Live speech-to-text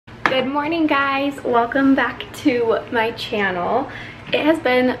Good morning, guys. Welcome back to my channel. It has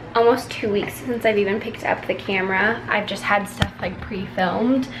been almost 2 weeks since I've even picked up the camera. I've just had stuff like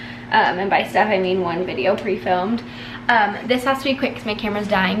pre-filmed, and by stuff I mean one video pre-filmed. This has to be quick because my camera's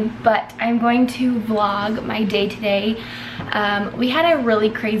dying, but I'm going to vlog my day today. We had a really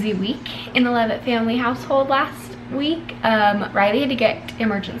crazy week in the Levitt family household last week. Riley had to get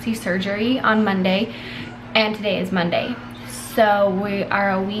emergency surgery on Monday, and today is Monday. So we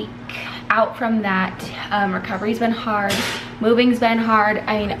are a week out from that. Recovery's been hard, moving's been hard.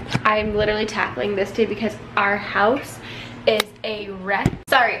 I mean, I'm literally tackling this day because our house is a wreck.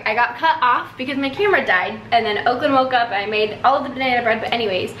 Sorry, I got cut off because my camera died, and then Oakland woke up and I made all of the banana bread. But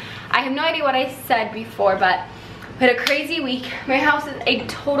anyways, I have no idea what I said before, but we had a crazy week. My house is a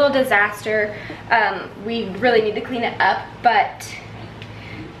total disaster. We really need to clean it up, but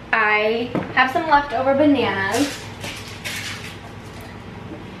I have some leftover bananas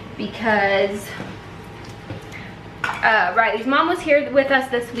because Riley's mom was here with us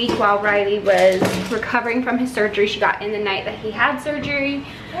this week while Riley was recovering from his surgery. She got in the night that he had surgery.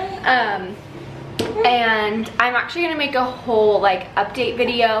 And I'm actually gonna make a whole like update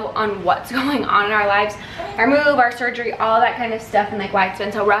video on what's going on in our lives, our move, our surgery, all that kind of stuff, and like why it's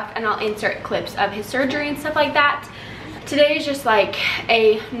been so rough, and I'll insert clips of his surgery and stuff like that. Today is just like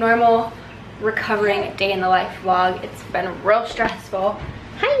a normal recovering day in the life vlog. It's been real stressful.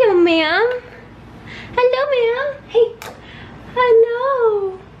 Hello, ma'am. Hello, ma'am. Hey.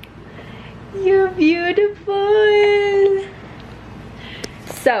 Hello. You're beautiful.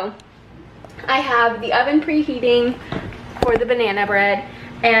 So, I have the oven preheating for the banana bread,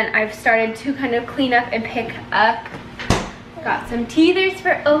 and I've started to kind of clean up and pick up. Got some teethers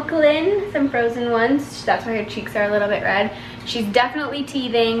for Oakland, some frozen ones. That's why her cheeks are a little bit red. She's definitely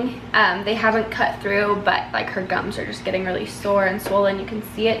teething. They haven't cut through, but like her gums are just getting really sore and swollen. You can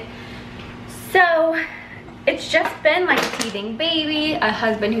see it. So it's just been like a teething baby, a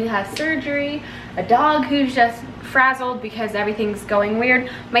husband who has surgery, a dog who's just frazzled because everything's going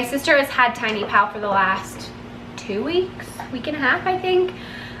weird. My sister has had Tiny Pal for the last 2 weeks, week and a half, I think,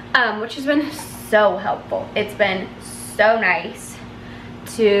 which has been so helpful. It's been so nice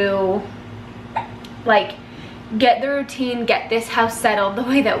to like get the routine, get this house settled the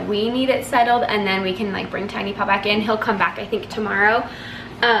way that we need it settled, and then we can like bring Tiny Pal back in. He'll come back I think tomorrow,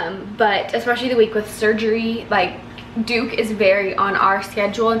 but especially the week with surgery, like Duke is very on our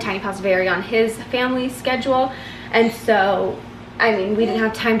schedule and Tiny Pal's very on his family's schedule, and so I mean we didn't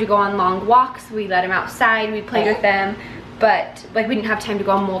have time to go on long walks. We let him outside, we played with them, but like we didn't have time to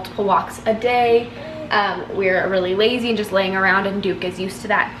go on multiple walks a day. We're really lazy and just laying around, and Duke is used to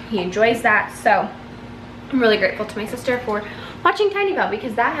that. He enjoys that. So I'm really grateful to my sister for watching Tiny Pal,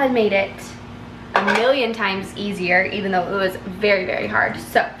 because that had made it a million times easier, even though it was very, very hard.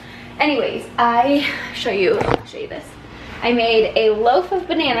 So anyways, I'll show you this. I made a loaf of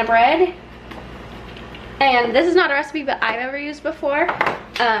banana bread, and this is not a recipe that I've ever used before.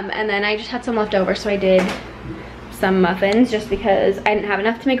 And then I just had some left over, so I did some muffins just because I didn't have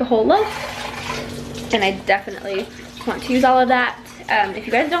enough to make a whole loaf. And I definitely want to use all of that. If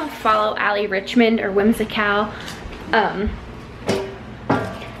you guys don't follow Allie Richmond or Whimsical on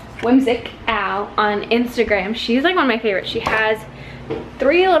Instagram, she's like one of my favorites. She has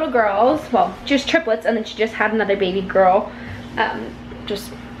 3 little girls, well, just triplets, and then she just had another baby girl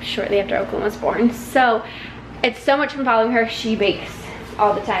just shortly after Oakland was born. So it's so much fun following her. She bakes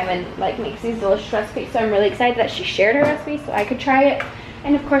all the time and like makes these delicious recipes, so I'm really excited that she shared her recipe so I could try it.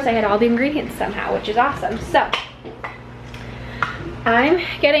 And of course I had all the ingredients somehow, which is awesome. So I'm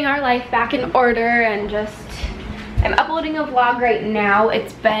getting our life back in order, and just I'm uploading a vlog right now.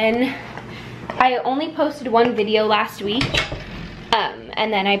 It's been, I only posted one video last week,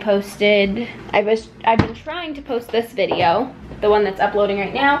 and then I've been trying to post this video, the one that's uploading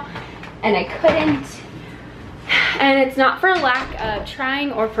right now, and I couldn't. And it's not for lack of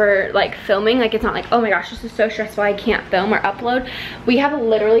trying or for like filming. Like it's not like, oh my gosh, this is so stressful, I can't film or upload. We have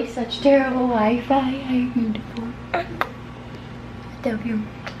literally such terrible Wi-Fi. I'm beautiful. Love you.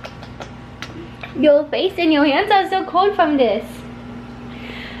 Your face and your hands are so cold from this.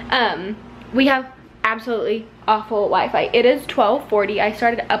 We have absolutely awful Wi-Fi. It is 12:40. I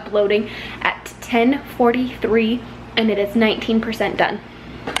started uploading at 10:43 and it is 19% done.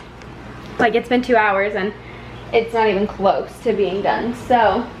 Like it's been 2 hours and it's not even close to being done.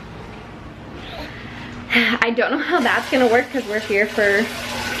 So I don't know how that's gonna work because we're here for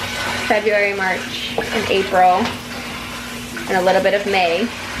February, March, and April, and a little bit of May.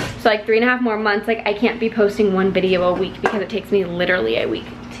 So like 3.5 more months, like I can't be posting one video a week because it takes me literally a week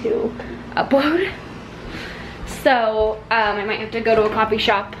to upload. So I might have to go to a coffee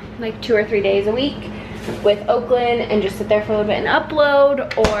shop like 2 or 3 days a week with Oakland and just sit there for a little bit and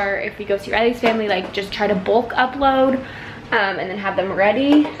upload, or if we go see Riley's family, like just try to bulk upload and then have them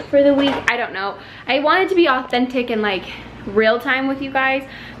ready for the week. I don't know. I wanted to be authentic and like real time with you guys,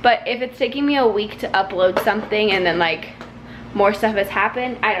 but if it's taking me a week to upload something and then like more stuff has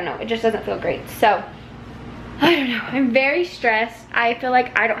happened, I don't know, it just doesn't feel great. So I don't know, I'm very stressed. I feel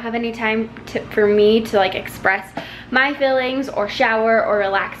like I don't have any time for me to like express my feelings or shower or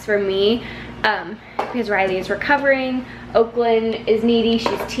relax for me, because Riley is recovering. Oakland is needy,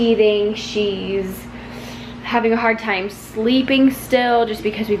 she's teething, she's having a hard time sleeping still just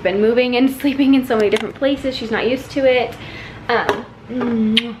because we've been moving and sleeping in so many different places. She's not used to it. Oh,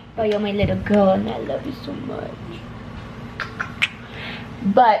 you're my little girl and I love you so much.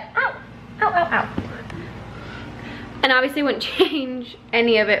 But, ow, ow, ow, ow. And obviously wouldn't change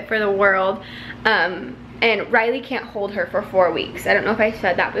any of it for the world. And Riley can't hold her for 4 weeks. I don't know if I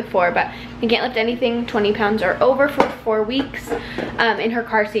said that before, but you can't lift anything 20 pounds or over for 4 weeks. In her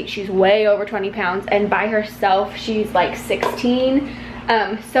car seat, she's way over 20 pounds, and by herself, she's like 16.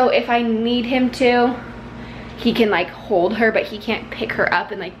 So if I need him to, he can like hold her, but he can't pick her up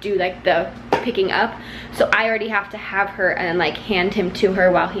and like do like the picking up. So I already have to have her and like hand him to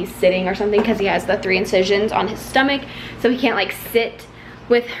her while he's sitting or something, because he has the 3 incisions on his stomach, so he can't like sit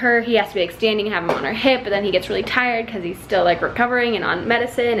with her. He has to be like standing and have him on her hip, but then he gets really tired because he's still like recovering and on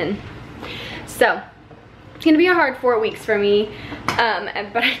medicine. And so it's gonna be a hard 4 weeks for me,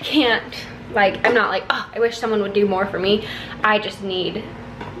 but I can't, like, I'm not like, oh, I wish someone would do more for me. I just need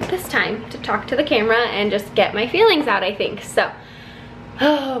this time to talk to the camera and just get my feelings out, I think. So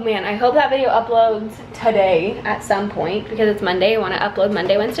oh man, I hope that video uploads today at some point, because it's Monday. I want to upload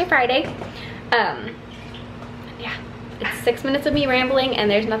Monday, Wednesday, Friday. Yeah, it's 6 minutes of me rambling and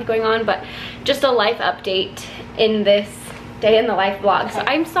there's nothing going on, but just a life update in this day in the life vlog. So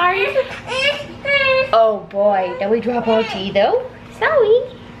I'm sorry. Oh boy, did we drop our tea though?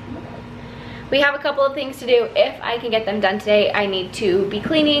 Sorry. We have a couple of things to do. If I can get them done today, I need to be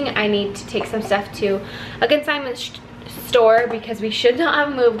cleaning. I need to take some stuff to a consignment store, because we should not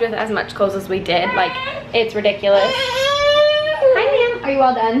have moved with as much clothes as we did. Like, it's ridiculous. Hi ma'am, are you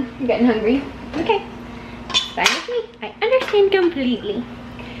all done? You're getting hungry? Okay, fine with me. I understand completely.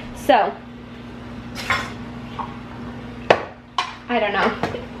 So, I don't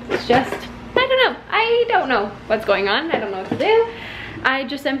know. It's just, I don't know what's going on. I don't know what to do. I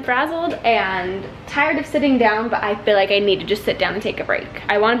just am frazzled and tired of sitting down, but I feel like I need to just sit down and take a break.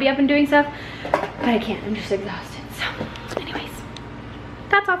 I want to be up and doing stuff, but I can't. I'm just exhausted. So anyways,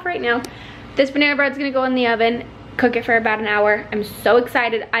 that's all for right now. This banana bread's gonna go in the oven, cook it for about an hour. I'm so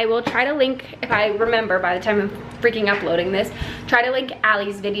excited. I will try to link, if I remember by the time I'm freaking uploading this, try to link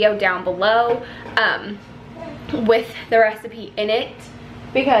Allie's video down below with the recipe in it,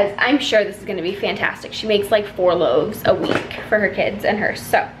 because I'm sure this is gonna be fantastic. She makes like 4 loaves a week for her kids and her.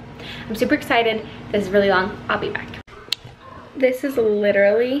 So I'm super excited. This is really long. I'll be back. This is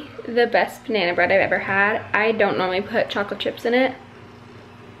literally the best banana bread I've ever had. I don't normally put chocolate chips in it,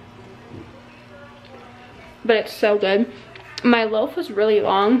 but it's so good. My loaf was really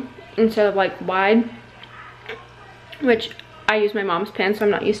long instead of like wide, which I use my mom's pan, so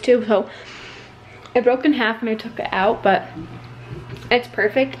I'm not used to. So it broke in half and I took it out, but it's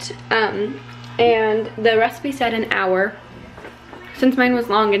perfect. And the recipe said an hour. Since mine was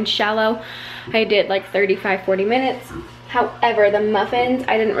long and shallow, I did like 35-40 minutes. However, the muffins,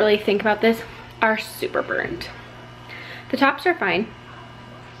 I didn't really think about this, are super burnt. The tops are fine,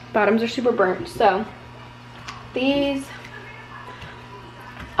 bottoms are super burnt. So these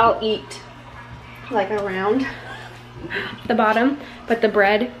I'll eat like around the bottom, but the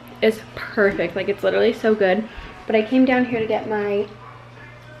bread is perfect. Like, it's literally so good. But I came down here to get my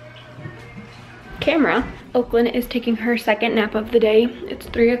camera. Oakland is taking her second nap of the day. It's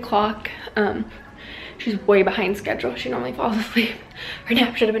 3 o'clock. She's way behind schedule. She normally falls asleep. Her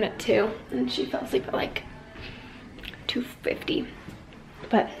nap should have been at 2, and she fell asleep at like 2:50.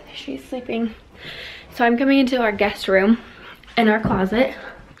 But she's sleeping. So I'm coming into our guest room and our closet.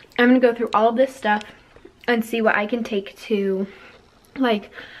 I'm gonna go through all of this stuff and see what I can take to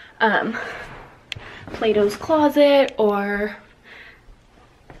like Plato's closet, or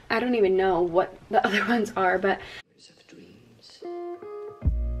I don't even know what the other ones are, but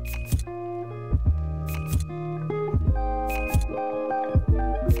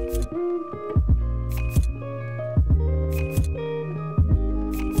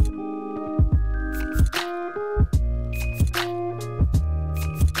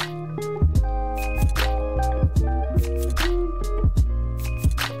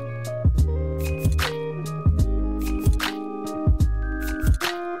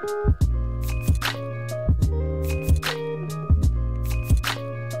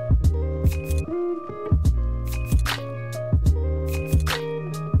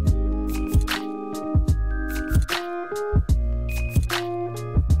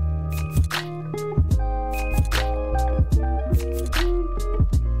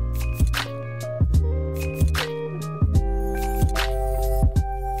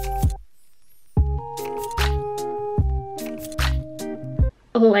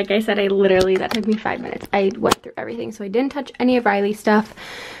Like I said, that took me 5 minutes. I went through everything, so I didn't touch any of Riley's stuff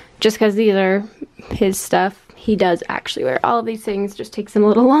just because these are his stuff. He does actually wear all of these things, just takes him a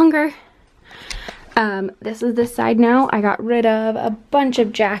little longer. This is this side now. I got rid of a bunch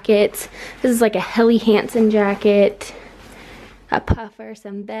of jackets. This is like a Helly Hansen jacket, a puffer,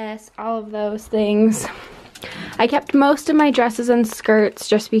 some vests, all of those things. I kept most of my dresses and skirts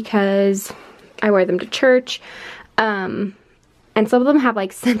just because I wear them to church. And some of them have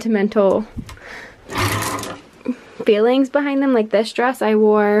like sentimental feelings behind them. Like this dress I've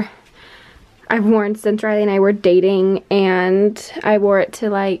worn since Riley and I were dating, and I wore it to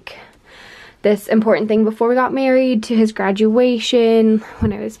like this important thing before we got married, to his graduation,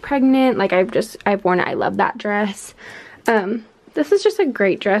 when I was pregnant. Like I've worn it. I love that dress. This is just a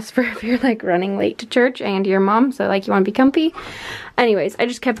great dress for if you're like running late to church and your mom, so like you want to be comfy. Anyways, I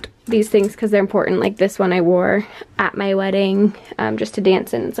just kept these things because they're important. Like this one I wore at my wedding just to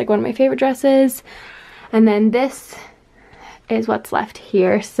dance in. It's like one of my favorite dresses. And then this is what's left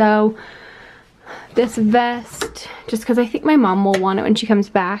here. So this vest, just because I think my mom will want it when she comes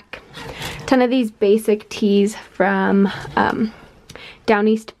back. A ton of these basic tees from Down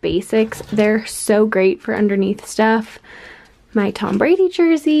East Basics. They're so great for underneath stuff. My Tom Brady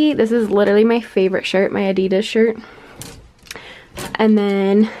jersey. This is literally my favorite shirt, my Adidas shirt. And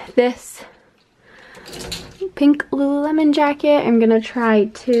then this pink Lululemon jacket I'm gonna try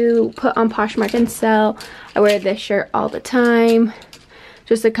to put on Poshmark and sell. I wear this shirt all the time.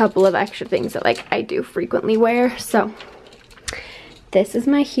 Just a couple of extra things that like I do frequently wear. So this is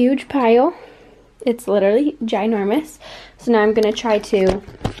my huge pile. It's literally ginormous. So now I'm gonna try to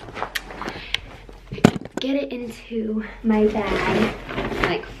get it into my bag and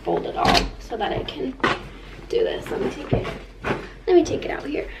like fold it all so that I can do this. Let me take it out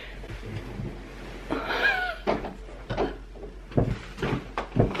here.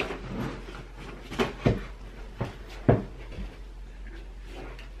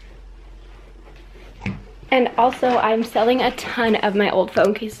 And also I'm selling a ton of my old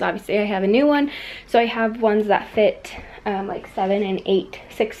phone cases. Obviously I have a new one, so I have ones that fit like 7 and 8,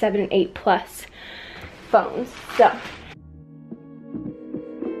 6, 7, and 8 plus phones. So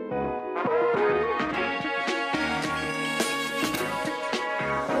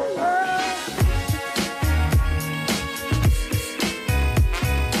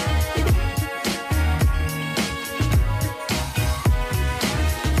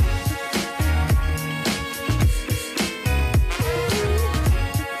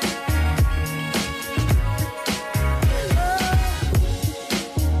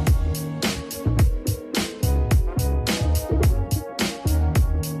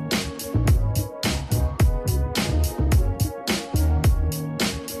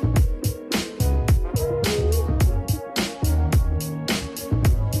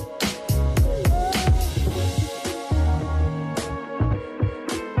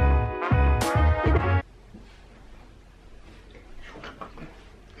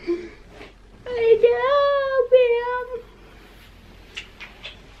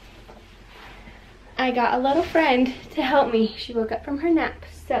I got a little friend to help me. She woke up from her nap,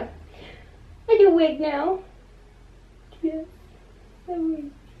 so I can wig now. Yeah,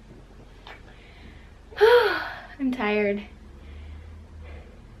 I'm tired.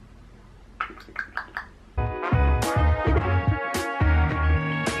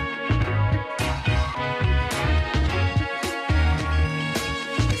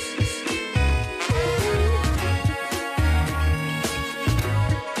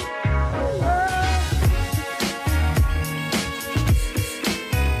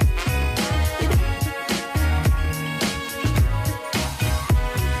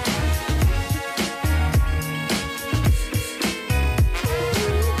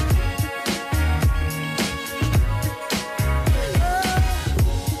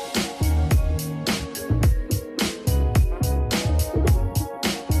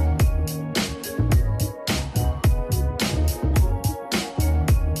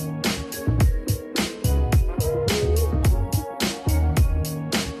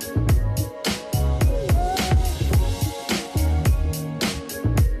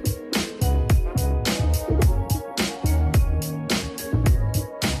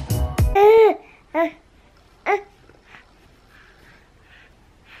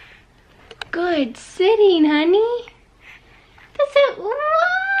 Good sitting, honey. That's it.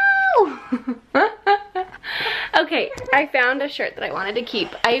 Whoa! Okay, I found a shirt that I wanted to keep.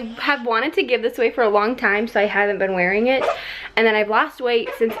 I have wanted to give this away for a long time, so I haven't been wearing it. And then I've lost weight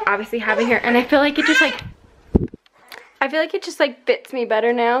since obviously having hair, and I feel like it just like fits me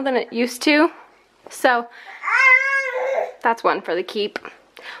better now than it used to. So that's one for the keep.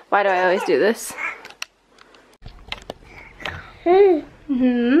 Why do I always do this?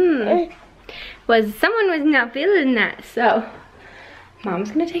 Someone was not feeling that, so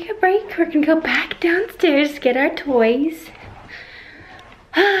Mom's gonna take a break. We're gonna go back downstairs to get our toys.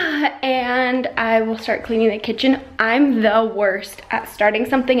 And I will start cleaning the kitchen. I'm the worst at starting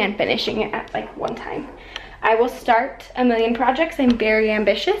something and finishing it at like one time. I will start a million projects. I'm very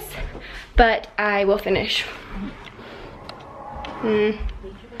ambitious, but I will finish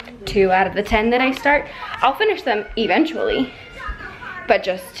 2 out of the 10 that I start. I'll finish them eventually, but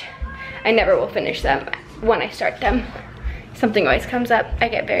just I never will finish them when I start them. Something always comes up. I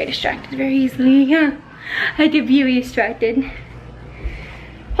get very distracted very easily. Yeah, I get very distracted.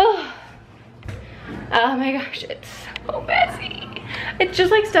 Oh my gosh, it's so messy. It's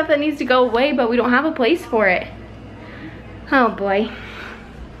just like stuff that needs to go away, but we don't have a place for it. Oh boy.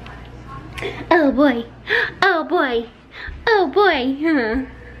 Oh boy. Oh boy. Oh boy. Huh.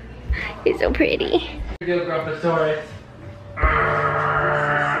 It's so pretty.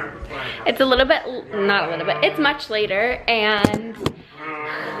 It's a little bit, not a little bit, it's much later, and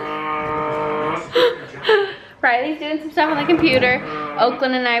Riley's doing some stuff on the computer.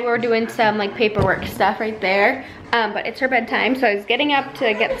 Oakland and I were doing some like paperwork stuff right there. But it's her bedtime, so I was getting up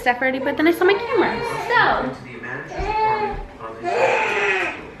to get the stuff ready, but then I saw my camera. So,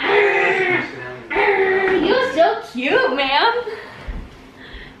 you're so cute, ma'am.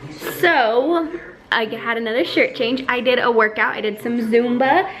 So, I had another shirt change. I did a workout. I did some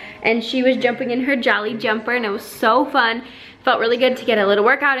Zumba, and she was jumping in her Jolly Jumper, and it was so fun. Felt really good to get a little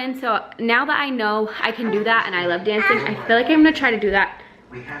workout in, so now that I know I can do that and I love dancing, I feel like I'm gonna try to do that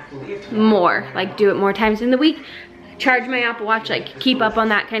more, like do it more times in the week. Charge my Apple Watch, like keep up on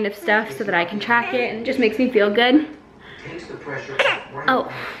that kind of stuff so that I can track it, and it just makes me feel good.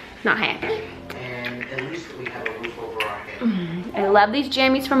 Oh, not happy. I love these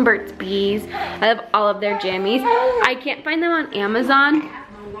jammies from Burt's Bees. I love all of their jammies. I can't find them on Amazon.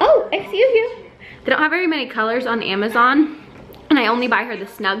 Oh, excuse you. They don't have very many colors on Amazon. And I only buy her the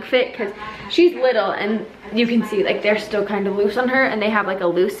snug fit because she's little, and you can see like they're still kind of loose on her, and they have like a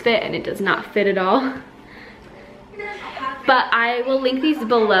loose fit and it does not fit at all. But I will link these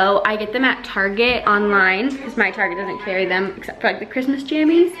below. I get them at Target online because my Target doesn't carry them except for like the Christmas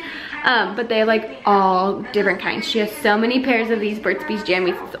jammies. But they have like all different kinds. She has so many pairs of these Burt's Bees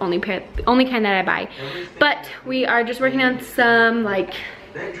jammies. It's the only kind that I buy. But we are just working on some like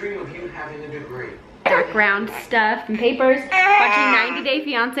background stuff and papers. Watching 90 Day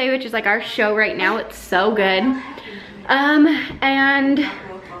Fiance, which is like our show right now. It's so good. And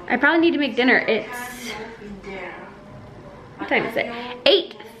I probably need to make dinner. It's, what time is it?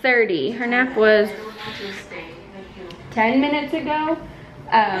 8:30. Her nap was 10 minutes ago.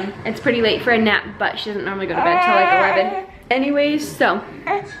 It's pretty late for a nap, but she doesn't normally go to bed till like 11 anyways, so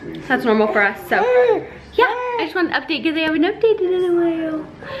that's normal for us. So yeah, I just wanted to update because I haven't updated in a while.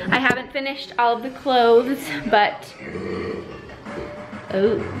 I haven't finished all of the clothes, but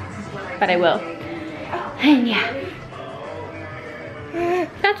I will. And yeah,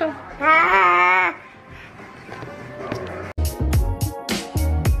 that's all.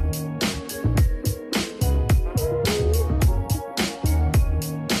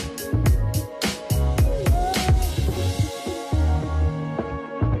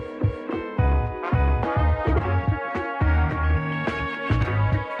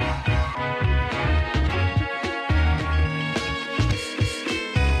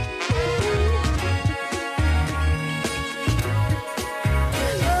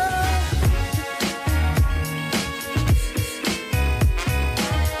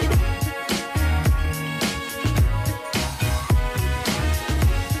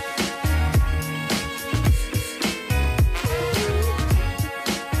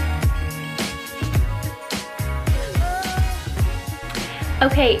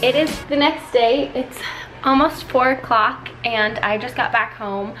 Okay, it is the next day. It's almost 4 o'clock and I just got back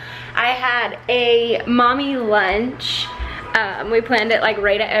home. I had a mommy lunch. We planned it like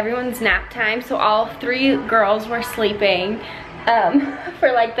right at everyone's nap time, so all 3 girls were sleeping.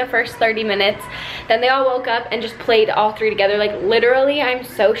 for like the first 30 minutes. Then they all woke up and just played all three together. Like literally, I'm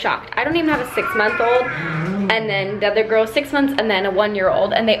so shocked. I don't even have a 6-month-old, and then the other girl 6 months, and then a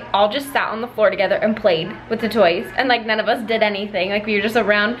 1-year-old, and they all just sat on the floor together and played with the toys, and like none of us did anything. Like we were just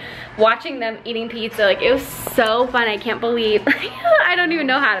around watching them eating pizza. Like it was so fun. I can't believe I don't even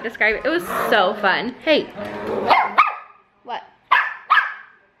know how to describe it. It was so fun. Hey, what?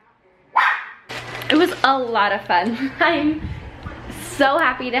 It was a lot of fun. I'm so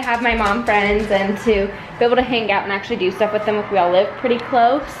happy to have my mom friends and to be able to hang out and actually do stuff with them. Like we all live pretty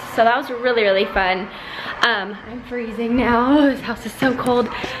close, so that was really, really fun. I'm freezing now. Oh, this house is so cold.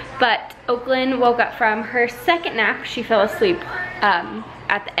 But Oakland woke up from her second nap. She fell asleep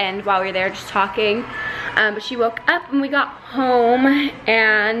at the end while we were there just talking. But she woke up and we got home,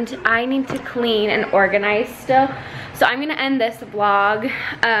 and I need to clean and organize still. So I'm gonna end this vlog.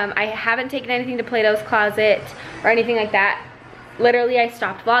 I haven't taken anything to Plato's closet or anything like that. Literally, I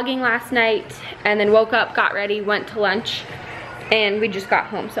stopped vlogging last night and then woke up, got ready, went to lunch, and we just got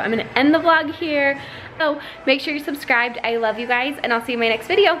home. So I'm gonna end the vlog here. So make sure you're subscribed. I love you guys, and I'll see you in my next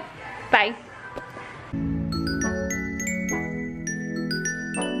video. Bye.